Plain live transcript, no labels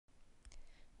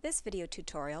This video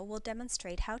tutorial will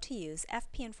demonstrate how to use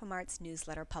FPinfomart's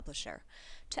Newsletter Publisher.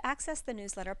 To access the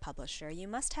Newsletter Publisher, you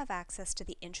must have access to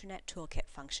the Intranet Toolkit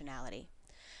functionality.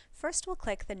 First, we'll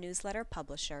click the Newsletter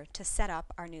Publisher to set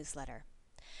up our newsletter.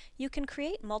 You can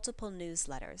create multiple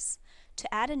newsletters.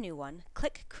 To add a new one,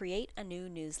 click Create a New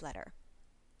Newsletter.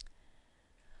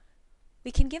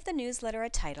 We can give the newsletter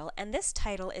a title, and this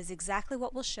title is exactly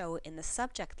what will show in the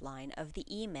subject line of the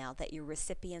email that your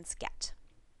recipients get.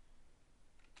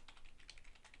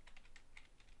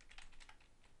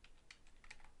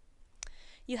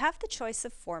 You have the choice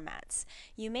of formats.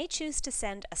 You may choose to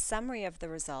send a summary of the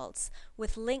results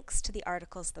with links to the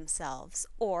articles themselves,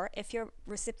 or if your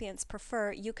recipients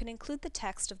prefer, you can include the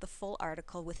text of the full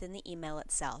article within the email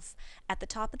itself. At the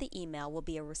top of the email will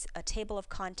be a table of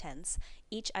contents.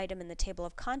 Each item in the table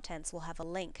of contents will have a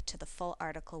link to the full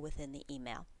article within the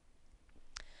email.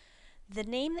 The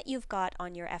name that you've got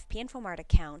on your FPinfomart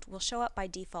account will show up by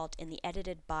default in the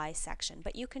Edited By section,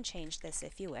 but you can change this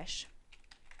if you wish.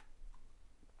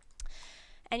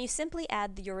 And you simply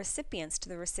add your recipients to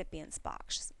the recipients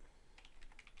box.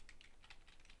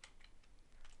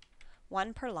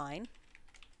 One per line.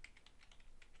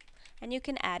 And you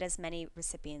can add as many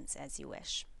recipients as you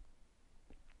wish.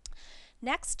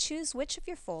 Next, choose which of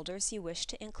your folders you wish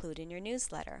to include in your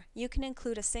newsletter. You can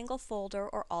include a single folder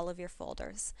or all of your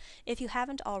folders. If you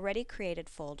haven't already created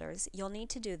folders, you'll need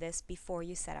to do this before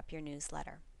you set up your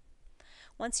newsletter.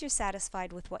 Once you're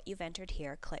satisfied with what you've entered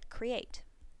here, click Create.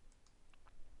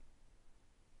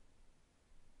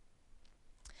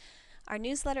 Our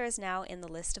newsletter is now in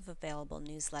the list of available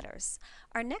newsletters.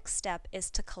 Our next step is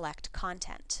to collect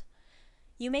content.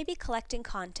 You may be collecting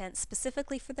content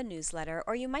specifically for the newsletter,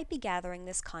 or you might be gathering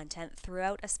this content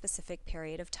throughout a specific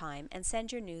period of time and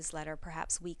send your newsletter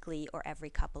perhaps weekly or every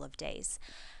couple of days.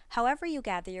 However you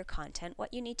gather your content,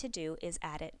 what you need to do is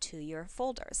add it to your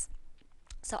folders.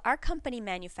 So our company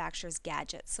manufactures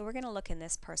gadgets, so we're going to look in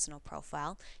this personal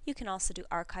profile. You can also do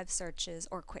archive searches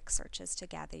or quick searches to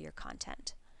gather your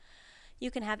content. You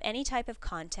can have any type of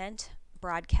content,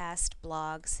 broadcast,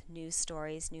 blogs, news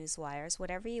stories, news wires,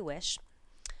 whatever you wish,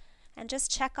 and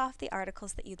just check off the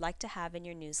articles that you'd like to have in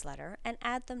your newsletter and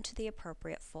add them to the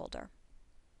appropriate folder.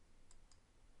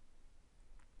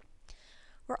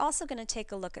 We're also going to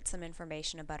take a look at some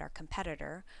information about our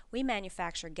competitor. We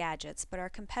manufacture gadgets, but our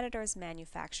competitors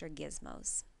manufacture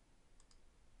gizmos.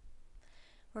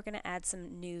 We're going to add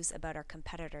some news about our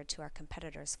competitor to our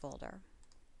competitors folder.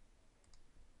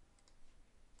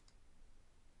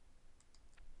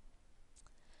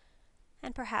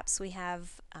 And perhaps we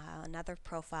have another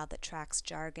profile that tracks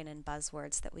jargon and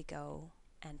buzzwords that we go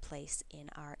and place in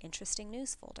our interesting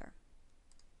news folder.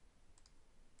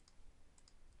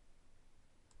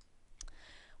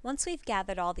 Once we've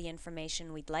gathered all the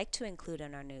information we'd like to include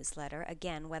in our newsletter,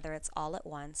 again, whether it's all at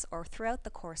once or throughout the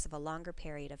course of a longer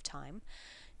period of time,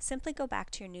 simply go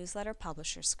back to your newsletter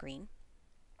publisher screen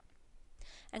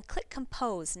and click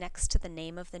Compose next to the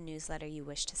name of the newsletter you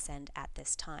wish to send at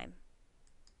this time.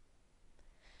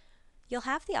 You'll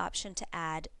have the option to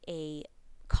add a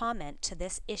comment to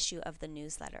this issue of the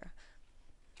newsletter.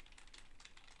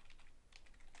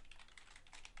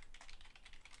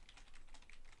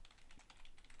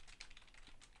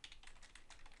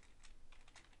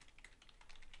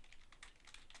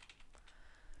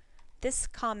 This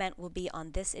comment will be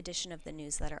on this edition of the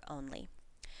newsletter only.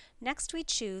 Next, we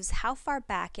choose how far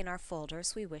back in our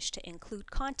folders we wish to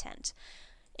include content.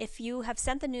 If you have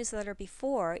sent the newsletter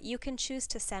before, you can choose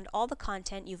to send all the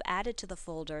content you've added to the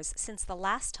folders since the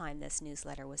last time this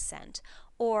newsletter was sent.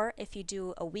 Or if you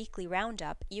do a weekly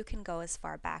roundup, you can go as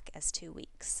far back as 2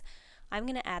 weeks. I'm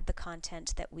going to add the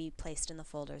content that we placed in the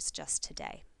folders just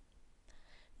today.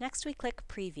 Next, we click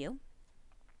Preview,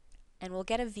 and we'll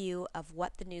get a view of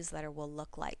what the newsletter will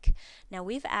look like. Now,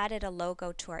 we've added a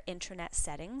logo to our intranet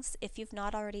settings. If you've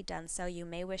not already done so, you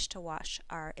may wish to watch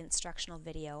our instructional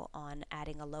video on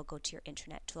adding a logo to your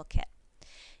Intranet Toolkit.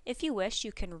 If you wish,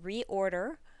 you can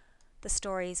reorder the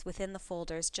stories within the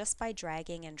folders just by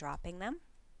dragging and dropping them.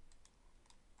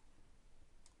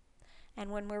 And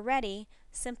when we're ready,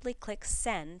 simply click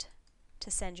Send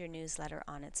to send your newsletter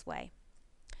on its way.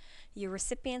 Your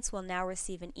recipients will now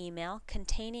receive an email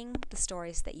containing the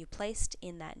stories that you placed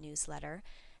in that newsletter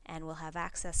and will have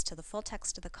access to the full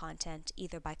text of the content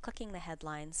either by clicking the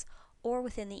headlines or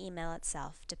within the email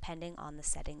itself, depending on the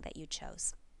setting that you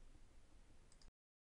chose.